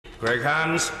Greg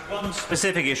Hands. One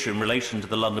specific issue in relation to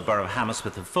the London Borough of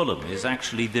Hammersmith and Fulham is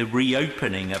actually the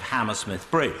reopening of Hammersmith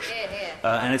Bridge.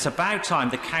 And it's about time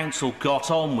the council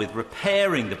got on with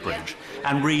repairing the bridge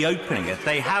and reopening it.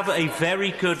 They have a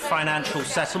very good financial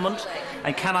settlement,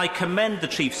 and can I commend the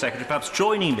Chief Secretary perhaps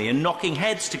joining me in knocking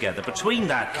heads together between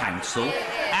that council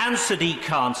and Sadiq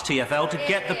Khan's TfL to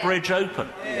get the bridge open.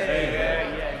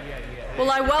 Well,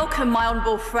 I welcome my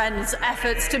honourable friend's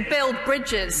efforts to build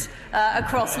bridges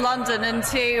across London and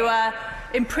to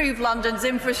improve London's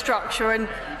infrastructure. And,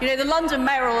 you know, the London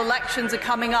mayoral elections are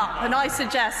coming up, and I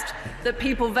suggest that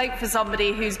people vote for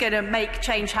somebody who's going to make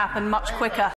change happen much quicker.